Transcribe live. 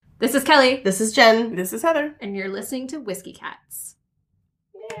This is Kelly. This is Jen. This is Heather. And you're listening to Whiskey Cats.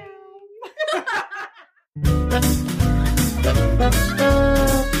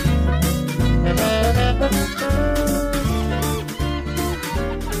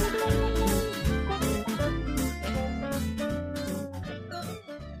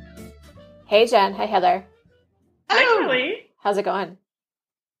 Hey, Jen. Hi, Heather. Hi, Kelly. How's it going?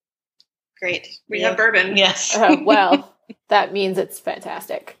 Great. We have bourbon. Yes. Well, that means it's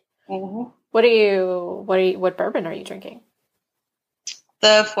fantastic. Mm-hmm. What bourbon are you drinking?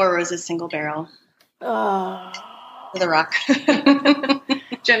 The Four Roses single barrel. Oh. For the rock.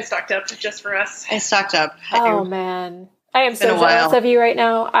 Jen stocked up just for us. I stocked up. Oh, man. I am so jealous of you right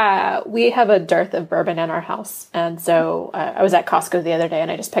now. We have a dearth of bourbon in our house. And so I was at Costco the other day and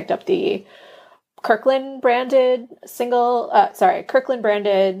I just picked up the Kirkland branded small batch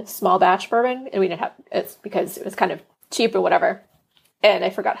bourbon. And we didn't have it's because it was kind of cheap or whatever. And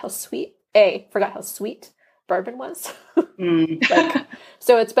I forgot how sweet bourbon was.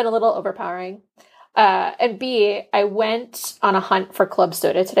 So it's been a little overpowering. And B, I went on a hunt for club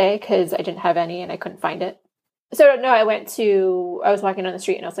soda today because I didn't have any and I couldn't find it. So no, I was walking down the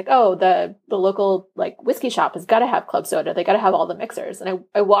street and I was like, oh, the local whiskey shop has got to have club soda. They got to have all the mixers. And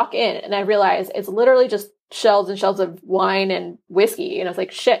I walk in and I realize it's literally just shelves and shelves of wine and whiskey. And I was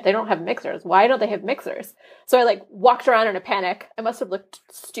like, shit, they don't have mixers. Why don't they have mixers? So I walked around in a panic. I must have looked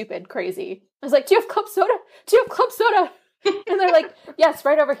stupid, crazy. I was like, do you have club soda? Do you have club soda? And they're like, yes,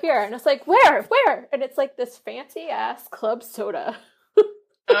 right over here. And I was like, where? And it's like this fancy ass club soda.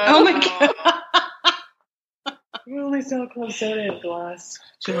 Oh my God. We only sell club soda in glass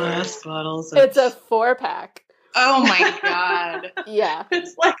bottles. It's a 4-pack. Oh my God. Yeah.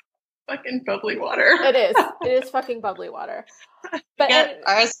 It's like fucking bubbly water. It is. It is fucking bubbly water. But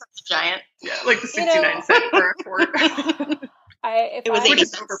ours is giant. Yeah, like the 69 cent for a quart. It was 80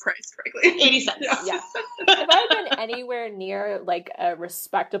 cents. Overpriced, frankly. 80 cents. Yeah. If I had been anywhere near a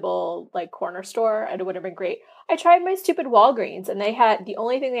respectable corner store, it would have been great. I tried my stupid Walgreens and the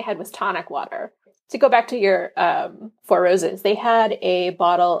only thing they had was tonic water. To go back to your Four Roses, they had a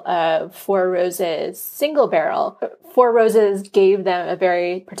bottle of Four Roses single barrel. Four Roses gave them a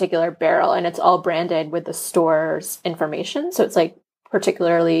very particular barrel, and it's all branded with the store's information. So it's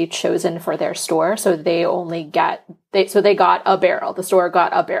particularly chosen for their store. So they got a barrel. The store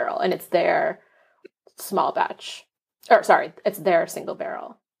got a barrel, and it's their small batch. It's their single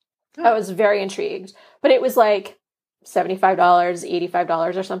barrel. Oh. I was very intrigued, but it was $75,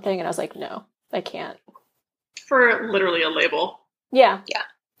 $85 or something, and I was like, no. I can't. For literally a label. Yeah.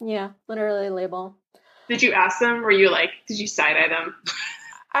 Yeah, literally a label. Did you ask them? Were you did you side-eye them?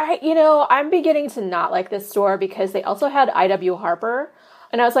 I'm beginning to not like this store because they also had I.W. Harper.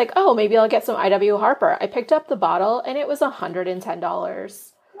 And I was like, oh, maybe I'll get some I.W. Harper. I picked up the bottle and it was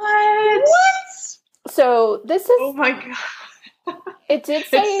 $110. What? So this is... Oh my God. It did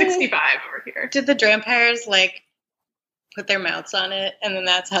say... It's 65 over here. Did the Drampires put their mouths on it, and then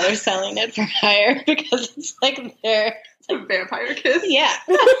that's how they're selling it for higher because it's a vampire kiss. Yeah,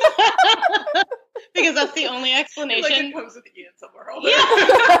 because that's the only explanation. It comes with Ian somewhere. Yeah,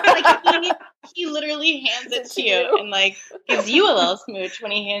 he literally hands it to you and gives you a little smooch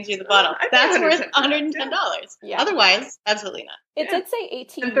when he hands you the bottle. That's worth $110. Yeah. Otherwise, absolutely not. It did say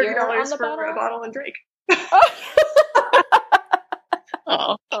 18 and $30 on the for bottle. A bottle and Drake.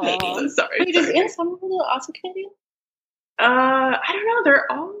 Oh, I'm sorry. Wait, is Ian Somerville also Canadian? I don't know.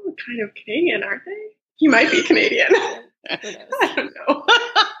 They're all kind of Canadian, aren't they? He might be Canadian. Who knows? I don't know.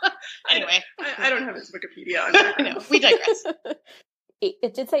 Anyway, I don't have his Wikipedia on there. No, we digress.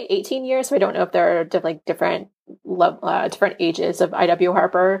 It did say 18 years, so I don't know if there are different ages of I.W.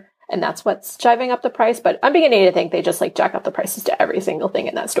 Harper, and that's what's driving up the price. But I'm beginning to think they just jack up the prices to every single thing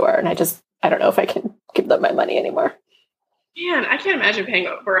in that store, and I don't know if I can give them my money anymore. Man, I can't imagine paying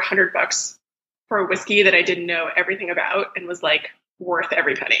over $100 for a whiskey that I didn't know everything about and was worth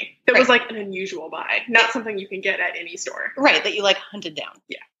every penny. That was an unusual buy, not something you can get at any store. Right, that you hunted down.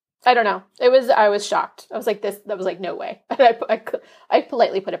 Yeah. I don't know. I was shocked. I was that was no way. I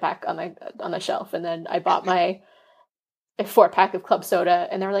politely put it back on the shelf, and then I bought my 4-pack of club soda,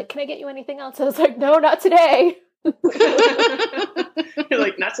 and they were like, "Can I get you anything else?" I was like, "No, not today." You're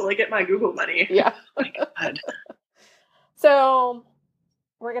not till I get my Google money. Yeah. Oh my God. So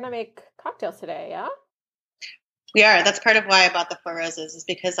we're gonna make cocktails today, yeah? We are. That's part of why I bought the Four Roses, is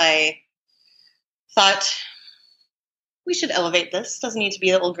because I thought we should elevate this. Doesn't need to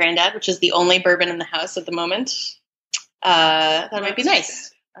be the Old Grandad, which is the only bourbon in the house at the moment. That might be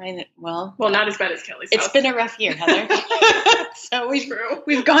nice. Well, not as bad as Kelly's It's house. been a rough year, Heather. So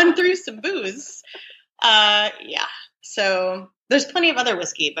we've gone through some booze. Yeah. So There's plenty of other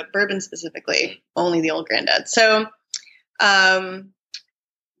whiskey, but bourbon specifically, only the old granddad. So,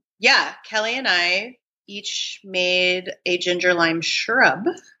 yeah, Kelly and I each made a ginger lime shrub.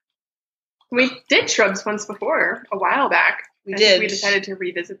 We did shrubs once before, a while back. We did. We decided to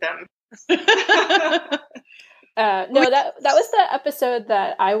revisit them. No, that was the episode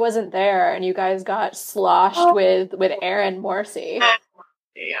that I wasn't there, and you guys got sloshed with Aaron Morrissey.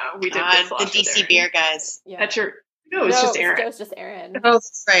 Yeah, we did. The DC beer guys. Yeah. That's your. No, it was just Aaron. It was just Aaron. Oh,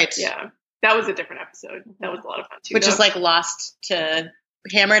 that's right. Yeah, that was a different episode. That was a lot of fun too. Which is like lost to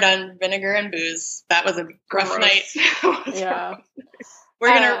hammered on vinegar and booze. That was a rough night. Yeah. We're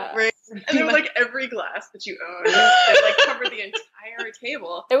and there was like every glass that you own. It like covered the entire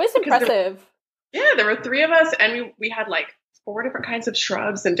table. It was impressive. There were 3 of us, and we had like 4 different kinds of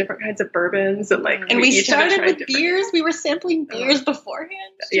shrubs and different kinds of bourbons, and like we started with beers. We were sampling beers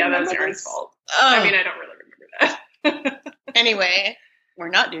beforehand. Yeah, that was Aaron's fault. I mean, I don't really remember that. Anyway, we're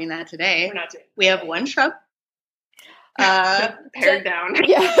not doing that today. We're not doing. We have one shrub. Pared down.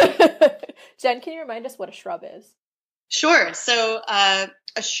 Yeah. Jen, can you remind us what a shrub is? Sure. So a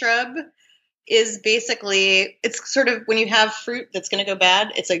shrub is basically, it's sort of when you have fruit that's going to go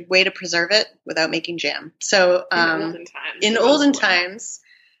bad, it's a way to preserve it without making jam. So in olden times,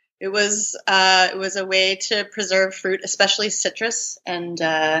 it was a way to preserve fruit, especially citrus and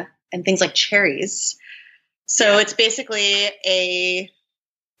things like cherries. So it's basically a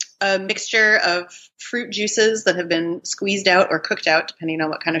mixture of fruit juices that have been squeezed out or cooked out, depending on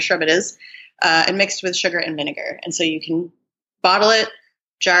what kind of shrub it is, and mixed with sugar and vinegar. And so you can bottle it,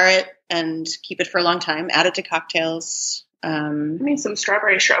 jar it, and keep it for a long time. Add it to cocktails. I made some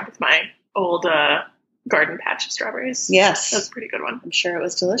strawberry shrub with my old garden patch of strawberries. Yes. That's a pretty good one. I'm sure it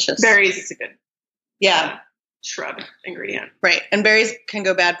was delicious. Berries is a good shrub ingredient. Right. And berries can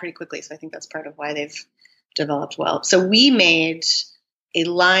go bad pretty quickly, so I think that's part of why they've developed well. So we made a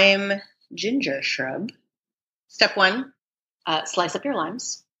lime ginger shrub. Step 1, slice up your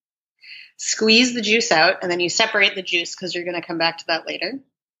limes. Squeeze the juice out, and then you separate the juice because you're going to come back to that later.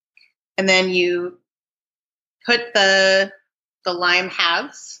 And then you put the lime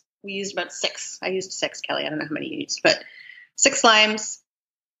halves. We used about 6. I used 6, Kelly. I don't know how many you used, but 6 limes.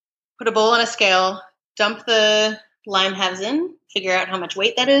 Put a bowl on a scale. Dump the lime halves in. Figure out how much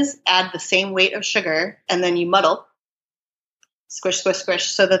weight that is. Add the same weight of sugar, and then you muddle. Squish, squish, squish,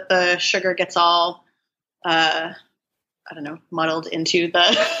 so that the sugar gets all, muddled into the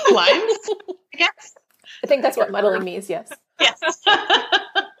limes, I guess. I think that's what muddling means, yes. Yes.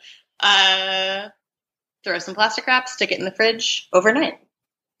 Throw some plastic wrap, stick it in the fridge overnight.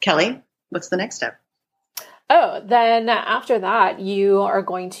 Kelly, what's the next step? Oh, then after that, you are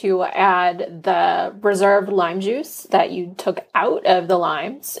going to add the reserved lime juice that you took out of the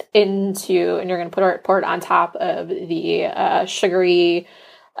limes and you're going to pour it on top of the sugary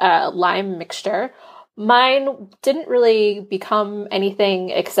lime mixture. Mine didn't really become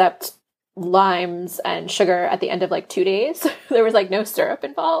anything except limes and sugar at the end of like 2 days. There was like no syrup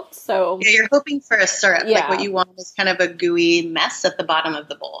involved. So yeah, you're hoping for a syrup. Yeah. Like what you want is kind of a gooey mess at the bottom of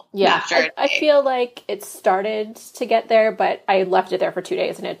the bowl. Yeah. I feel like it started to get there, but I left it there for 2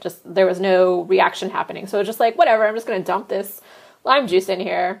 days and there was no reaction happening. So it was just like, whatever, I'm just going to dump this lime juice in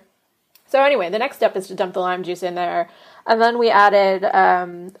here. So anyway, the next step is to dump the lime juice in there. And then we added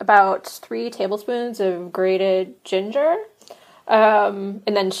about 3 tablespoons of grated ginger. And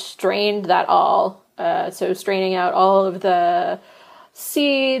then strained that all. So straining out all of the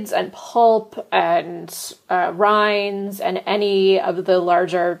seeds and pulp and rinds and any of the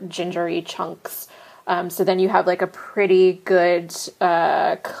larger gingery chunks. So then you have like a pretty good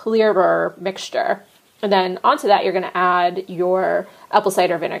clearer mixture. And then onto that, you're going to add your apple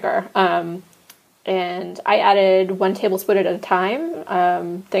cider vinegar. And I added 1 tablespoon at a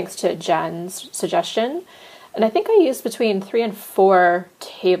time, thanks to Jen's suggestion. And I think I used between 3 and 4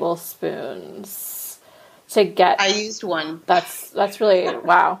 tablespoons to get. I used 1. That's really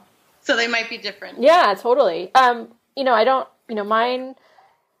wow. So they might be different. Yeah, totally. Mine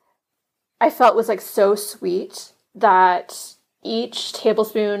I felt was like so sweet that each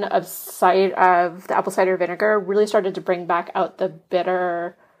tablespoon of the apple cider vinegar really started to bring back out the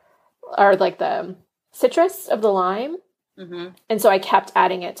bitter or like the citrus of the lime. Mm-hmm. And so I kept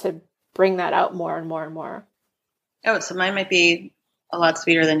adding it to bring that out more and more and more. Oh, so mine might be a lot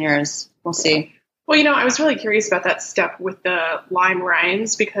sweeter than yours. We'll see. Well, I was really curious about that step with the lime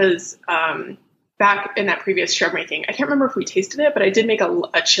rinds because back in that previous shrub making, I can't remember if we tasted it, but I did make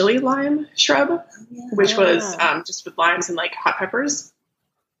a chili lime shrub, which was just with limes and like hot peppers.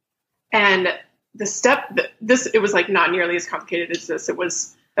 And the step, it was like not nearly as complicated as this. It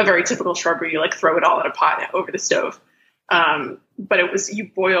was a very typical shrub where you like throw it all in a pot over the stove. But it was, you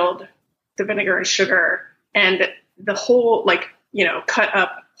boiled the vinegar and sugar and the whole, like, you know, cut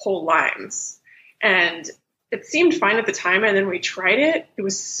up whole limes. And it seemed fine at the time. And then we tried it. It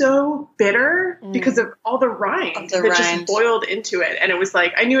was so bitter because of all the rind that just boiled into it. And it was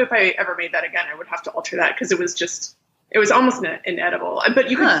like, I knew if I ever made that again, I would have to alter that because it was almost inedible. But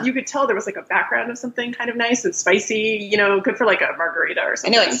you could tell there was like a background of something kind of nice and spicy, you know, good for like a margarita or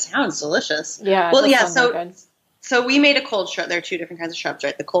something. I know, it sounds delicious. Yeah. Well, yeah. So we made a cold shrub. There are two different kinds of shrubs,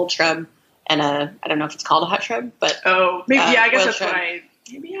 right? The cold shrub and I don't know if it's called a hot shrub, but maybe I guess that's shrub. what I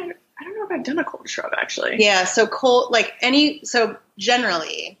don't know if I've done a cold shrub actually. Yeah. So so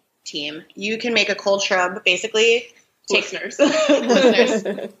generally, team, you can make a cold shrub. Basically, listeners.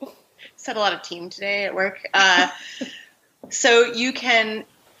 Said a lot of team today at work. So you can,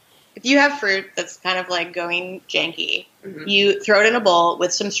 if you have fruit that's kind of like going janky, you throw it in a bowl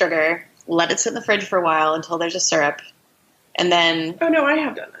with some sugar, let it sit in the fridge for a while until there's a syrup, and then oh no, I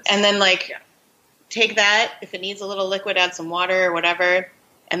have done this. And then take that, if it needs a little liquid, add some water or whatever,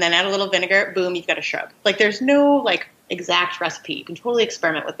 and then add a little vinegar. Boom, you've got a shrub. Like there's no like exact recipe. You can totally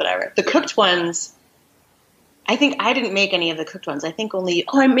experiment with whatever. The cooked ones, I think I didn't make any of the cooked ones. I think only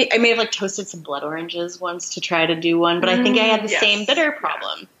I may have like toasted some blood oranges once to try to do one, but I think I had the same bitter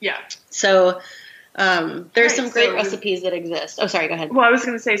problem. Yeah. So there's some great recipes that exist. Oh, sorry, go ahead. Well, I was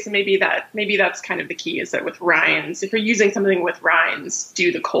going to say, so maybe that's kind of the key, is that with rinds, if you're using something with rinds,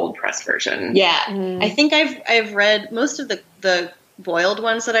 do the cold press version. Yeah. I think I've read most of the boiled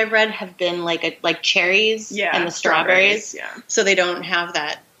ones that I've read have been like cherries and the strawberries. Yeah. So they don't have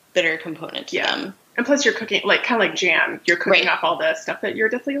that bitter component to them. And plus you're cooking, like kind of like jam. You're cooking off all the stuff that you're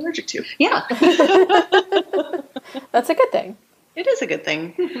definitely allergic to. Yeah. That's a good thing. It is a good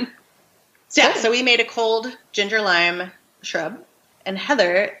thing. So we made a cold ginger lime shrub, and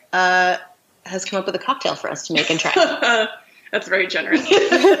Heather has come up with a cocktail for us to make and try. That's very generous.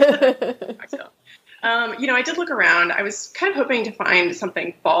 Cocktail. I did look around. I was kind of hoping to find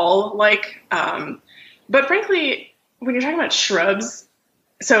something fall-like, but frankly, when you're talking about shrubs,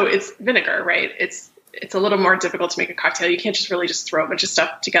 so it's vinegar, right? It's a little more difficult to make a cocktail. You can't just really throw a bunch of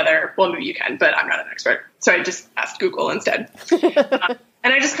stuff together. Well, maybe you can, but I'm not an expert, so I just asked Google instead.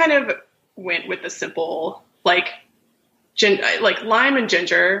 And I just kind of went with the simple, like lime and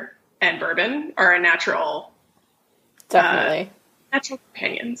ginger and bourbon are a natural, definitely natural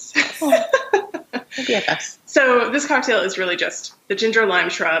companions. BFFs. So this cocktail is really just the ginger lime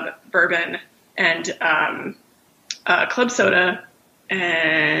shrub, bourbon, and club soda,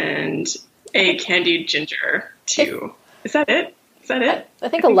 and a candied ginger too. Is that it? I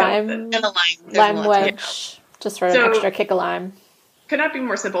think a lime and a lime wedge, just for an extra kick of lime. Could not be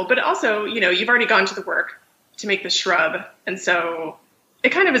more simple, but also, you've already gone to the work to make the shrub, and so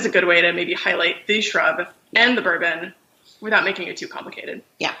it kind of is a good way to maybe highlight the shrub and the bourbon without making it too complicated.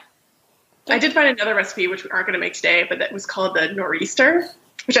 Yeah. I did find another recipe, which we aren't going to make today, but that was called the nor'easter,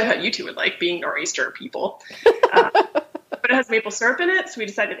 which I thought you two would like, being nor'easter people. But it has maple syrup in it, so we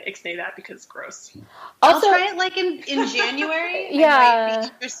decided to ixnay that because gross. Also, I'll try it in January. Yeah. I might be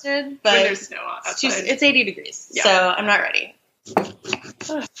interested, but when there's snow outside. It's 80 degrees, so I'm not ready. Oh,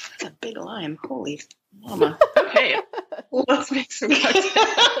 that's a big lime. Holy mama. Okay, let's make some cocktails.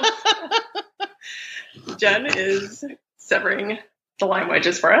 Jen is severing the lime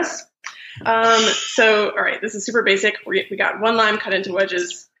wedges for us. All right, this is super basic. We got one lime cut into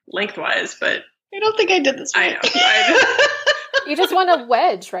wedges lengthwise, but I don't think I did this right. I know. You just want a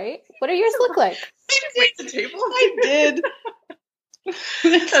wedge, right? What do yours look like? Wait, the table? I did.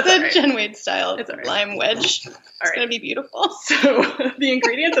 It's the right. Jen Wade style lime wedge. It's going to be beautiful. So the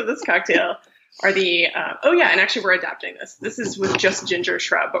ingredients of this cocktail are and actually we're adapting this. This is with just ginger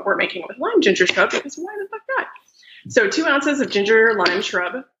shrub, but we're making it with lime ginger shrub because why the fuck not? So 2 ounces of ginger lime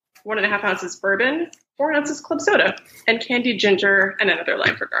shrub, 1.5 ounces bourbon, 4 ounces club soda, and candied ginger, and another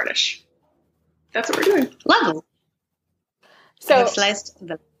lime for garnish. That's what we're doing. Lovely. So sliced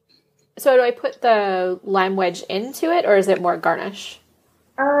the. So do I put the lime wedge into it, or is it more garnish?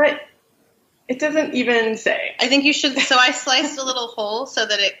 It doesn't even say. I think you should. So I sliced a little hole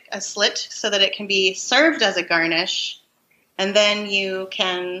a slit so that it can be served as a garnish, and then you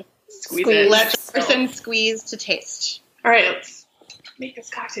can let the person squeeze to taste. All right, let's make this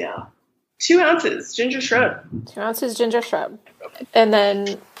cocktail. 2 ounces ginger shrub. 2 ounces ginger shrub, and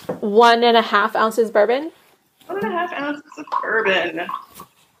then 1.5 ounces bourbon. 1.5 ounces of bourbon.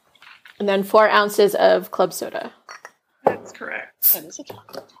 And then 4 ounces of club soda. That's correct. That is a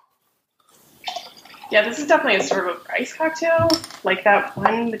chocolate. Yeah, this is definitely a serve over ice cocktail, like that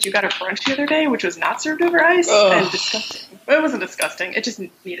one that you got at brunch the other day, which was not served over ice and disgusting. Well, it wasn't disgusting. It just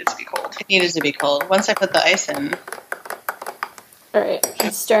needed to be cold. It needed to be cold. Once I put the ice in, All right,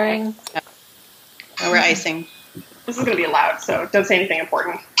 I'm stirring. Now we're icing. This is going to be loud, so don't say anything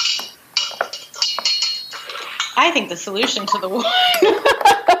important. I think the solution to the wine.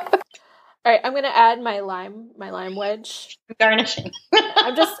 All right, I'm going to add my lime wedge. Garnishing. You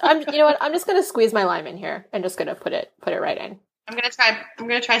know what? I'm just going to squeeze my lime in here and just going to put it right in. I'm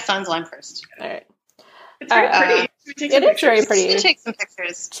going to try Sans lime first. All right. It's very pretty. It is very pretty. Let's take some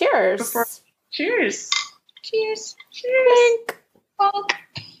pictures. Cheers. Cheers. Cheers. Clink. Oh.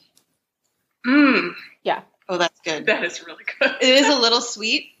 Yeah. Oh, that's good. That is really good. It is a little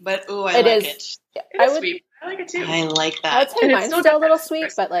sweet, but I like it. It is sweet. I like it too. I like that. I would say mine's still a little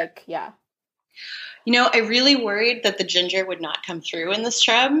sweet, but like, yeah. You know, I really worried that the ginger would not come through in this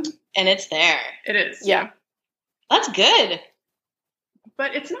shrub, and it's there. It is. Yeah. That's good.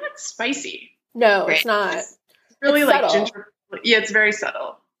 But it's not spicy. No, it's not. It's really it's like subtle. ginger. Yeah, it's very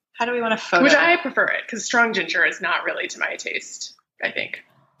subtle. How do we want to photo? Which I prefer it, because strong ginger is not really to my taste, I think.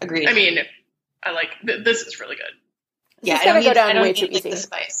 Agreed. I mean, I like, this is really good. Yeah, It's gonna go down way too like easy. the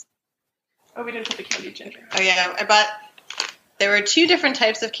spice. Oh, we didn't put the candied ginger. Oh yeah, there were 2 different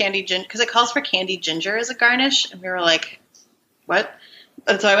types of candied ginger, because it calls for candied ginger as a garnish, and we were like, what?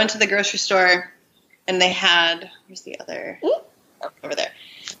 And so I went to the grocery store, and they had, where's the other? Oh, over there.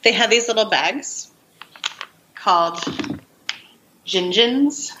 They had these little bags called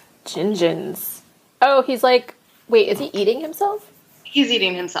gingins. Gingins. Oh, he's like, wait, is he eating himself? He's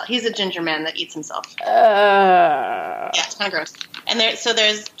eating himself. He's a ginger man that eats himself. Yeah, it's kind of gross. And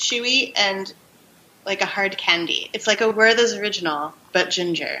there's chewy and like a hard candy. It's like a Werther's original, but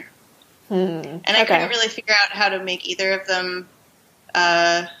ginger. And I couldn't really figure out how to make either of them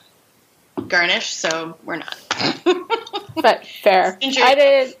garnish, so we're not. But fair. Ginger. I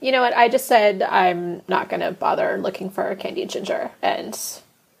did, you know what, I just said I'm not going to bother looking for candied ginger and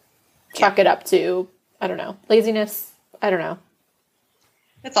chalk it up to, I don't know, laziness. I don't know.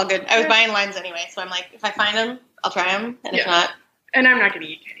 It's all good. I was buying limes anyway, so I'm like, if I find them, I'll try them, and if not... And I'm not going to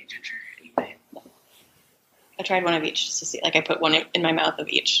eat candied ginger anyway. I tried one of each just to see. Like, I put one in my mouth of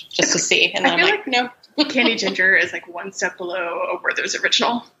each just to see, and then I'm like, no. Candied ginger is like one step below a Werther's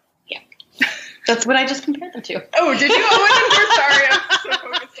original. Yeah. That's what I just compared them to. Oh, did you? Oh, I'm sorry. I'm so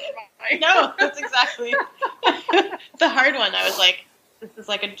focused on mine. No, that's exactly. The hard one, I was like, this is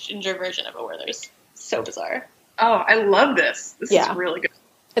like a ginger version of a Werther's. So bizarre. Oh, I love this. This is really good.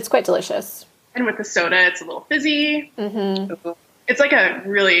 It's quite delicious. And with the soda, it's a little fizzy. Mm-hmm. It's like a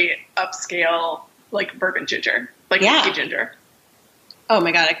really upscale, like bourbon ginger, like whiskey ginger. Oh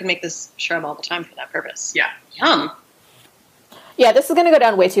my god, I could make this shrub all the time for that purpose. Yeah. Yum. Yeah, this is going to go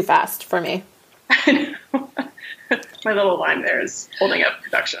down way too fast for me. My little lime there is holding up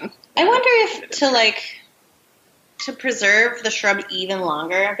production. I wonder if to preserve the shrub even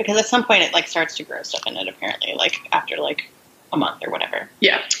longer, because at some point it like starts to grow stuff in it apparently, like after like a month or whatever.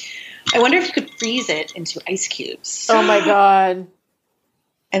 Yeah. I wonder if you could freeze it into ice cubes. Oh my god.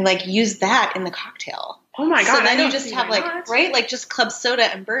 And like use that in the cocktail. Oh my god. So then you just have right? Like just club soda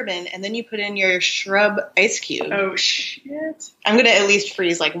and bourbon, and then you put in your shrub ice cube. Oh shit. I'm going to at least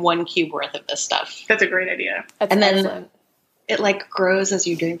freeze like 1 cube worth of this stuff. That's a great idea. That's excellent. Then it like grows as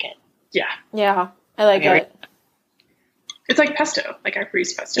you drink it. Yeah. Yeah. I like it. It's like pesto. Like I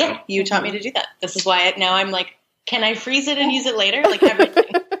freeze pesto. Yeah, you taught me to do that. This is why now I'm like, can I freeze it and use it later? Like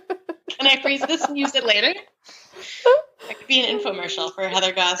everything. Can I freeze this and use it later? It could be an infomercial for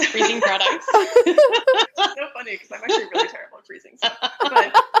Heather Goss freezing products. It's so funny because I'm actually really terrible at freezing stuff.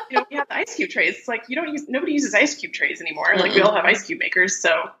 But we have the ice cube trays. It's like nobody uses ice cube trays anymore. Like we all have ice cube makers,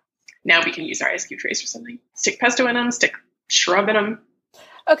 so now we can use our ice cube trays for something. Stick pesto in them. Stick shrub in them.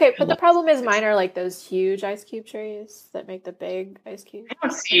 Okay, but the problem is mine are like those huge ice cube trays that make the big ice cube. I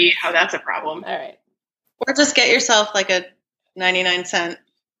don't see how that's a problem. All right. Or just get yourself like a 99-cent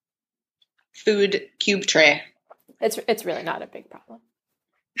food cube tray. It's really not a big problem.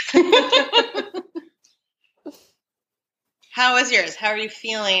 How is yours? How are you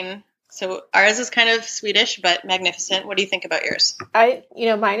feeling? So ours is kind of Swedish, but magnificent. What do you think about yours?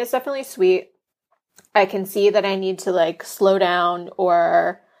 Mine is definitely sweet. I can see that I need to like slow down,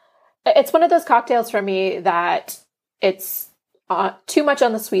 or it's one of those cocktails for me that it's too much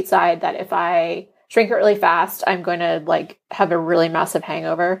on the sweet side, that if I drink it really fast, I'm going to like have a really massive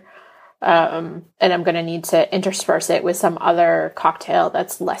hangover. And I'm going to need to intersperse it with some other cocktail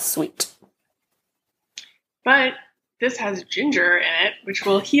that's less sweet. But this has ginger in it, which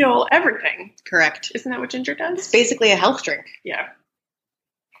will heal everything. Correct. Isn't that what ginger does? It's basically a health drink. Yeah.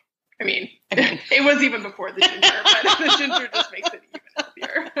 I mean, it was even before the ginger, but the ginger just makes it even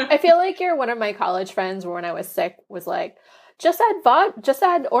healthier. I feel like you're one of my college friends where when I was sick was like, just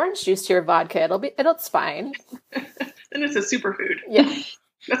add orange juice to your vodka. It's fine. Then it's a superfood. Yeah.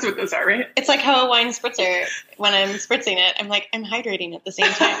 That's what those are, right? It's like how a wine spritzer, when I'm spritzing it, I'm like, I'm hydrating at the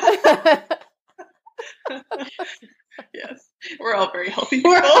same time. Yes. We're all very healthy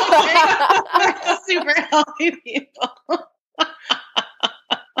people. We're all super healthy people.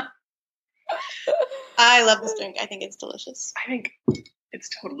 I love this drink. I think it's delicious. I think it's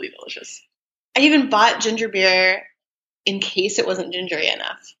totally delicious. I even bought ginger beer in case it wasn't gingery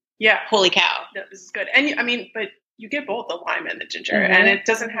enough. Yeah. Holy cow. No, this is good. And but you get both the lime and the ginger, and it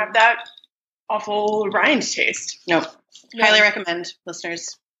doesn't have that awful rind taste. Nope. Highly recommend,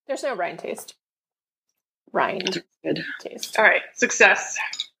 listeners. There's no rind taste. Rind Good. taste. All right. Success.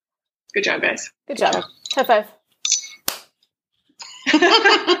 Good job, guys. Good job. High five.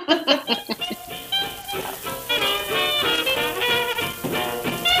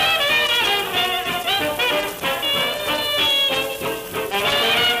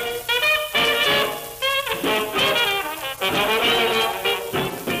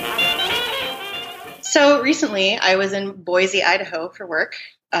 So recently I was in Boise, Idaho for work,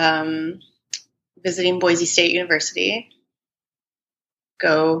 visiting Boise State University.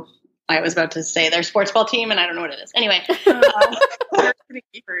 I was about to say their sports ball team, and I don't know what it is. Anyway. Parachuting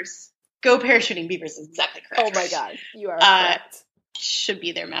beavers. Go Parachuting Beavers is exactly correct. Oh my God. You are correct. Should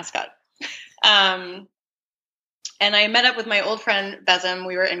be their mascot. And I met up with my old friend Bezem.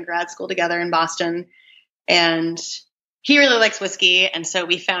 We were in grad school together in Boston, and he really likes whiskey, and so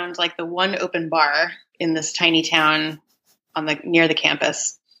we found like the one open bar in this tiny town near the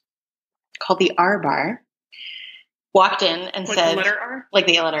campus called the R Bar. Walked in and Like said, the letter R? Like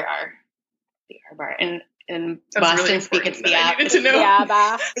the letter R. The R Bar. And in That's Boston really speak, it's the important ab. that I needed to know.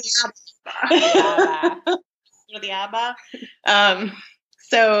 The ABBA. The ABBA.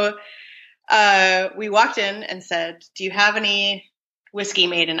 So we walked in and said, do you have any whiskey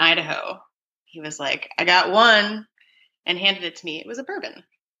made in Idaho? He was like, I got one, and handed it to me. It was a bourbon.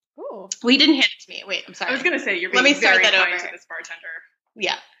 Ooh. Well, he didn't hand it to me. Wait, I'm sorry. I was going to say, you're being Let me start very that kind over. to this bartender.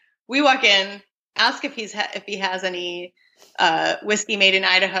 Yeah. We walk in, ask if he has any whiskey made in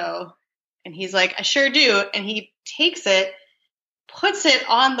Idaho, and he's like, I sure do. And he takes it, puts it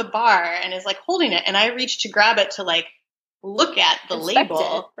on the bar, and is like holding it. And I reach to grab it to like look at the Inspect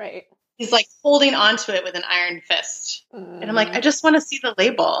label. it, right. He's like holding onto it with an iron fist. And I'm like, I just want to see the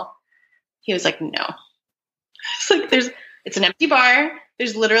label. He was like, no. It's like it's an empty bar.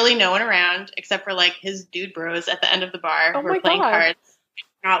 There's literally no one around except for like his dude bros at the end of the bar who are playing cards.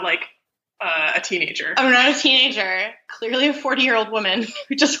 Not like a teenager. I'm not a teenager. Clearly a 40-year-old woman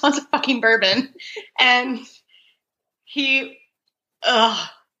who just wants a fucking bourbon. And he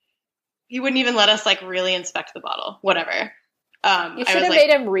wouldn't even let us like really inspect the bottle. Whatever. You should have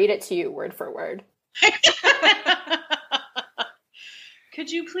made him read it to you word for word. Could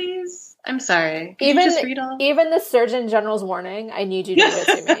you please? I'm sorry. Could you just read all? Even the Surgeon General's warning, I need you to give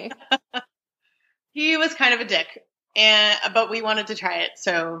it to me. He was kind of a dick, but we wanted to try it,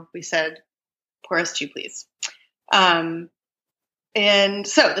 so we said, pour us two, please. And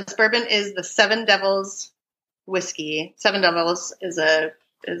so this bourbon is the Seven Devils whiskey. Seven Devils is a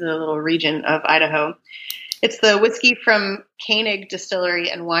little region of Idaho. It's the whiskey from Koenig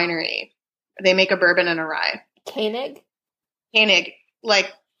Distillery and Winery. They make a bourbon and a rye. Koenig? Koenig,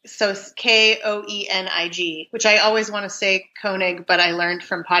 like, so Koenig, which I always want to say Koenig, but I learned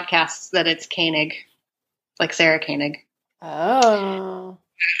from podcasts that it's Koenig, like Sarah Koenig. Oh.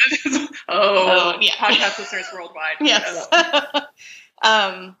 Yeah. Podcast listeners worldwide. Yes.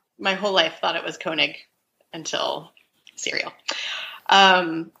 My whole life thought it was Koenig until cereal.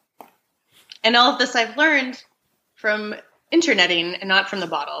 And all of this I've learned from interneting and not from the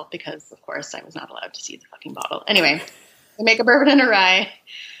bottle because, of course, I was not allowed to see the fucking bottle. Anyway, they make a bourbon and a rye.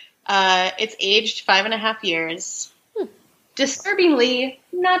 It's aged 5.5 years. Disturbingly,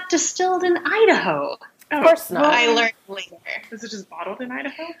 not distilled in Idaho. Of course not. I learned later. Is it just bottled in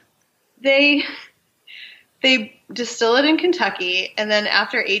Idaho? They distill it in Kentucky, and then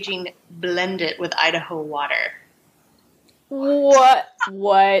after aging, blend it with Idaho water. What?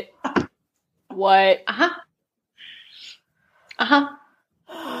 What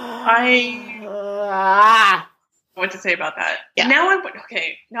to say about that? Yeah. Now I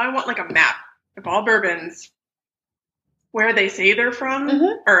want like a map of all bourbons, where they say they're from,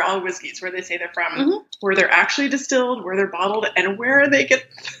 or all whiskeys where they say they're from, where they're actually distilled, where they're bottled, and where they get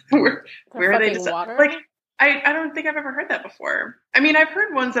where they distilled. Water? Like I don't think I've ever heard that before. I mean, I've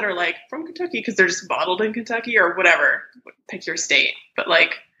heard ones that are like from Kentucky because they're just bottled in Kentucky or whatever. Pick your state, but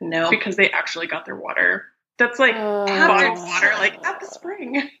like No. because they actually got their water. That's like bottled water, like at the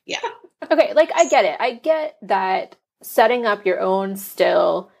spring. Yeah. Okay, like I get it. I get that setting up your own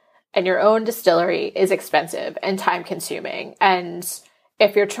still and your own distillery is expensive and time consuming. And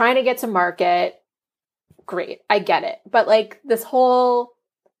if you're trying to get to market, great, I get it. But like this whole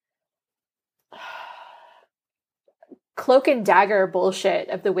cloak and dagger bullshit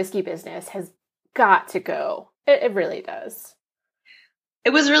of the whiskey business has got to go. It really does.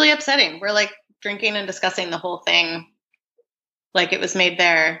 It was really upsetting. We're like drinking and discussing the whole thing like it was made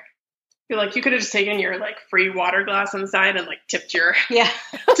there. You're like, you could have just taken your like free water glass on the side and like tipped it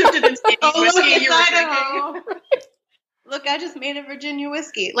into whiskey you were drinking. Look, I just made a Virginia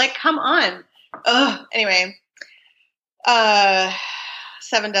whiskey. Like, come on. Ugh. Anyway,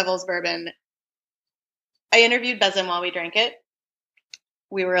 Seven Devils bourbon. I interviewed Besim while we drank it.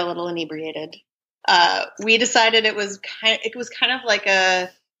 We were a little inebriated. We decided it was kind of like a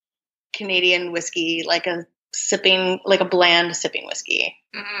Canadian whiskey, like a bland sipping whiskey.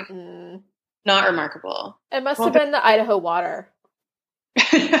 Mm-hmm. Not remarkable. It must have been the Idaho water.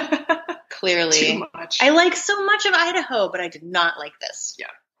 Clearly. Too much. I like so much of Idaho, but I did not like this. Yeah.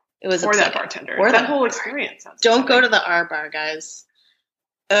 It was or upsetting. that bartender. Or that whole experience. Don't go to the R bar, guys.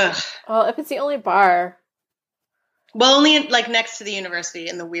 Ugh. Well, if it's the only bar. Well, only like next to the university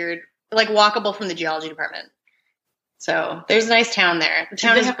in the weird, like walkable from the geology department. So there's a nice town there. The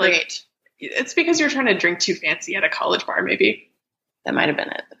town is great. It's because you're trying to drink too fancy at a college bar, maybe. That might have been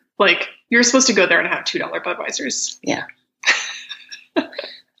it. Like, you're supposed to go there and have $2 Budweisers. Yeah.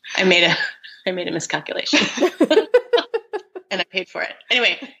 I made a miscalculation. And I paid for it.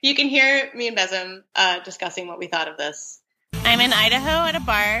 Anyway, you can hear me and Besim discussing what we thought of this. I'm in Idaho at a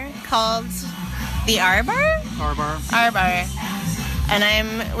bar called the R Bar? R Bar. R Bar. And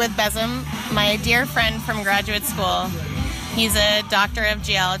I'm with Besim, my dear friend from graduate school. He's a doctor of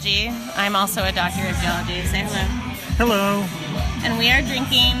geology. I'm also a doctor of geology. Say hello. Hello. And we are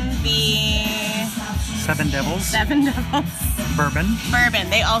drinking the Seven Devils bourbon.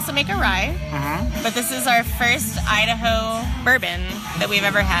 They also make a rye, but this is our first Idaho bourbon that we've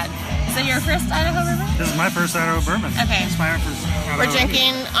ever had. Is it your first Idaho bourbon? This is my first Idaho bourbon. Okay. It's my first Idaho. We're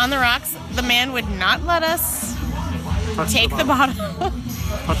drinking on the rocks. The man would not let us take the bottle.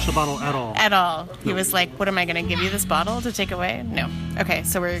 Touch the bottle at all. At all. He was like, "What am I going to give you this bottle to take away?" No. Okay,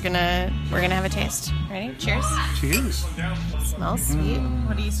 so we're gonna have a taste. Ready? Cheers. Cheers. It smells sweet.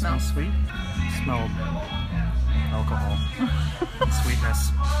 What do you smell? Sweet. Smell alcohol.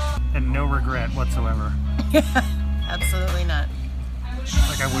 Sweetness. And no regret whatsoever. Absolutely not.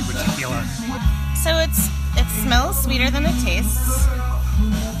 Like I would with tequila. So it smells sweeter than it tastes.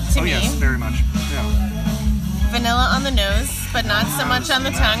 To me. Yes, very much. Yeah. Vanilla on the nose, but not so much on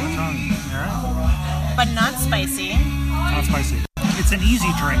the tongue. Yeah. But not spicy. Not spicy. It's an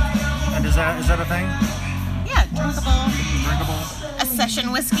easy drink. And is that a thing? Yeah, drinkable. Drinkable. A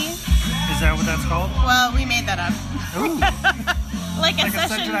session whiskey. Is that what that's called? Well, we made that up. Ooh. like a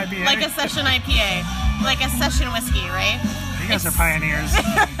session IPA. Like a session IPA. Like a session whiskey, right? You guys are pioneers.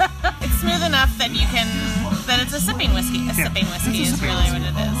 It's smooth enough that it's a sipping whiskey. Sipping whiskey is really what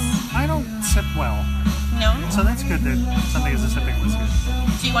it is. I don't sip well. No? So that's good that something is a sipping whiskey.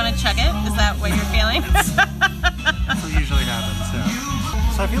 Do you want to chug it? Is that what you're feeling? That's what usually happens, yeah.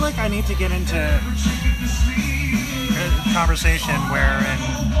 So I feel like I need to get into a conversation wherein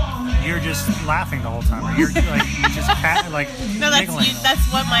you're just laughing the whole time. Or you're like just like no, giggling. That's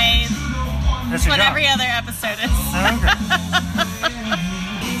what That's what every other episode is. Oh, okay.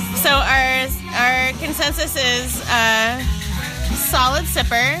 So our consensus is solid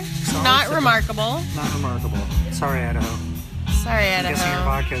sipper, not sipper. remarkable. Not remarkable. Sorry, Idaho. Sorry, Idaho. I'm guessing your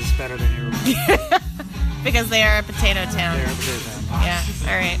vodka is better than your... Because they are a potato town. They are a potato town. Yeah,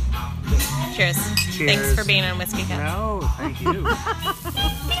 all right. Cheers. Thanks for being on Whiskey Cat. No, thank you.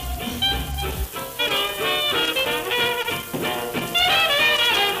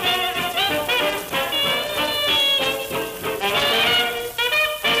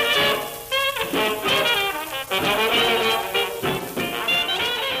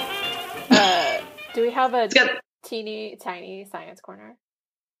 Do we have a teeny tiny science corner?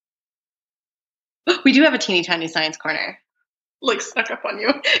 We do have a teeny tiny science corner. Like snuck up on you.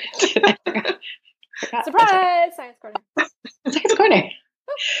 Surprise! Science corner. Science corner.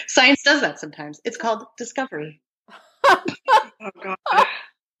 Science does that sometimes. It's called discovery. Oh god.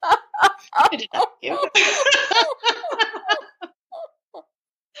 I did that with you.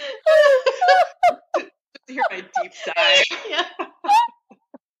 To hear my deep sigh. Yeah.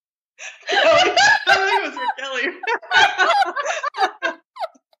 I think it was for Kelly.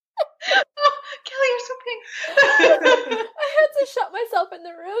 Kelly, you're so pink. I had to shut myself in the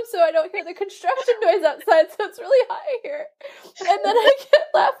room so I don't hear the construction noise outside, so it's really high here. And then I get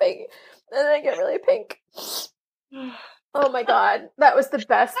laughing, and then I get really pink. Oh my god, that was the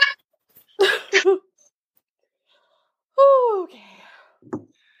best Okay. Oh,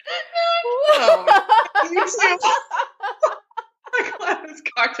 Me too. I'm glad this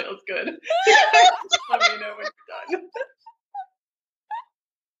cocktail's good. Just let me know when you're done.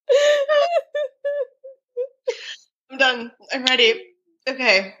 I'm done. I'm ready.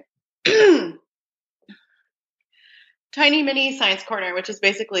 Okay. Tiny mini science corner, which is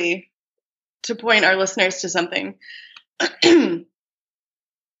basically to point our listeners to something. All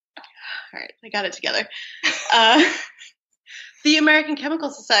right, I got it together. The American Chemical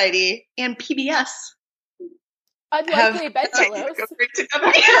Society and PBS Unlikely bedfellows. Go great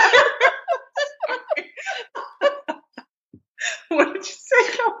together. What did you say?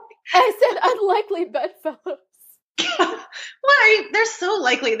 I said unlikely bedfellows. Why? They're so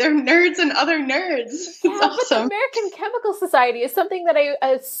likely. They're nerds and other nerds. It's Yeah, but the awesome. American Chemical Society is something that I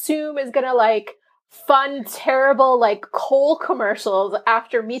assume is gonna like fund terrible like coal commercials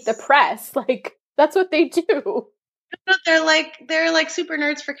after Meet the Press. Like that's what they do. No, they're like super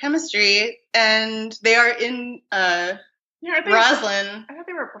nerds for chemistry, and they are in Yeah, I think Roslyn. I thought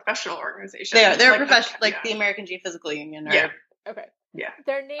they were a professional organization. They're Like professional, the- like the American Geophysical Union. Or, Yeah. Okay. Yeah.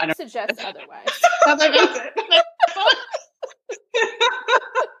 Their name suggests otherwise. That's it.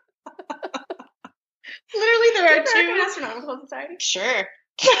 Literally, there are American two. Astronomical Society. Sure.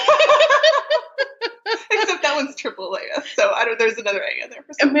 Except that one's triple A. So I don't. There's another A in there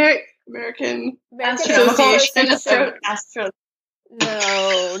for some American. American Association Association. of Astro.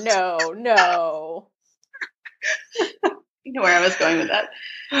 No. You know where I was going with that.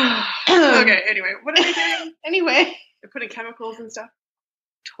 Okay. Anyway, what are they doing? Anyway, They're putting chemicals and stuff.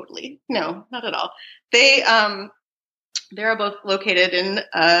 totally. No, not at all. They're both located in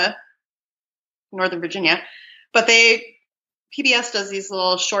Northern Virginia, but PBS does these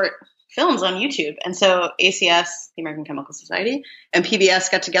little short films on YouTube, and so ACS, the American Chemical Society, and PBS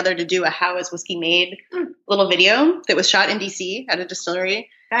got together to do a "How is Whiskey Made" little video that was shot in DC at a distillery.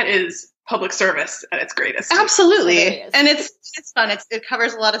 That is public service at its greatest. Absolutely, It is. and it's fun. It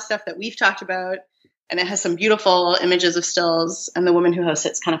covers a lot of stuff that we've talked about, and it has some beautiful images of stills. And the woman who hosts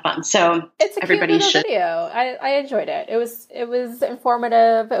it's kind of fun. So It's a everybody cute little should. video. I enjoyed it. It was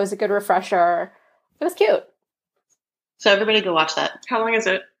informative. It was a good refresher. It was cute. So everybody go watch that. How long is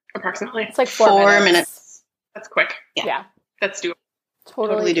it approximately? It's like 4 4 minutes. minutes. That's quick. Yeah. That's doable.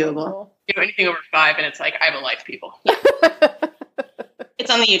 Totally doable. You know, anything over 5, and it's like I have a life, people. It's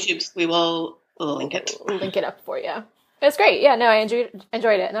on the YouTubes. We'll link it. Link it up for you. It was great. Yeah, no, I enjoyed it.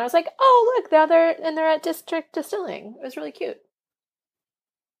 And I was like, oh, look, now they're at District Distilling. It was really cute.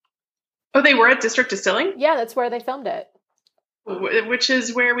 Oh, they were at District Distilling, Yeah, that's where they filmed it. which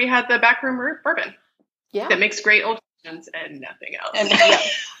is where we had the backroom bourbon Yeah. that makes great old fashions and nothing else. And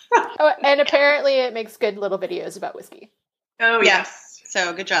Oh, and apparently it makes good little videos about whiskey. oh Yeah. yes,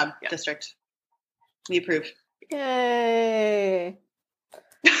 So good job, Yeah. District. We approve. Yay.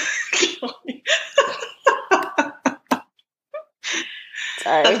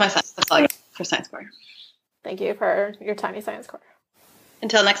 Sorry. That's my science. That's all I got for Science Core. Thank you for your tiny science core.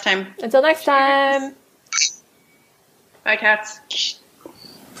 Until next time. Until next time. Bye, cats.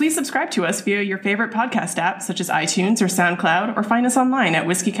 Please subscribe to us via your favorite podcast app, such as iTunes or SoundCloud, or find us online at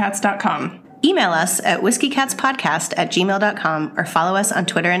whiskeycats.com. Email us at whiskeycatspodcast@gmail.com or follow us on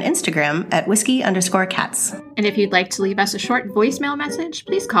Twitter and Instagram at whiskey_cats. And if you'd like to leave us a short voicemail message,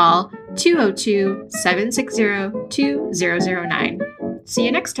 please call 202-760-2009. See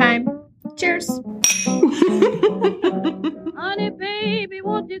you next time. Cheers. Honey, baby,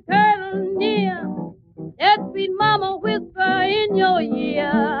 won't you cuddle near? That sweet mama whisper in your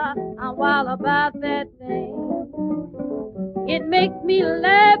ear. I'm wild about that thing. It makes me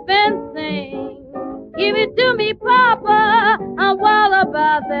laugh and sing. Give it to me,